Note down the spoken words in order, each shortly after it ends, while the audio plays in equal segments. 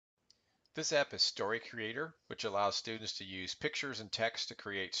This app is Story Creator, which allows students to use pictures and text to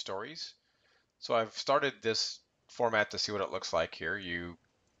create stories. So I've started this format to see what it looks like here. You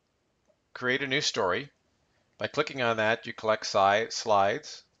create a new story. By clicking on that, you collect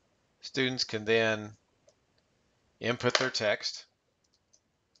slides. Students can then input their text.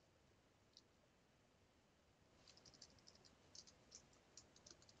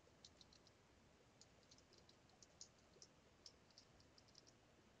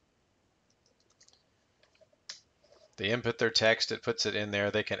 They input their text, it puts it in there.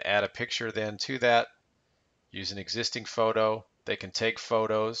 They can add a picture then to that, use an existing photo. They can take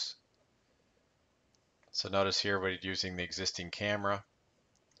photos. So notice here we're using the existing camera.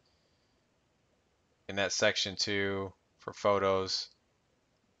 In that section too, for photos,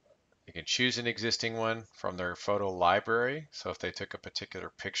 you can choose an existing one from their photo library. So if they took a particular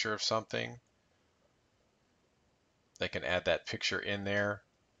picture of something, they can add that picture in there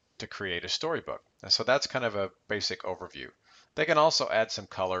to create a storybook. And so that's kind of a basic overview. They can also add some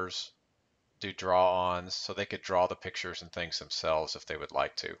colors, do draw-ons, so they could draw the pictures and things themselves if they would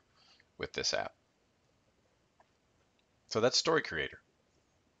like to with this app. So that's Story Creator.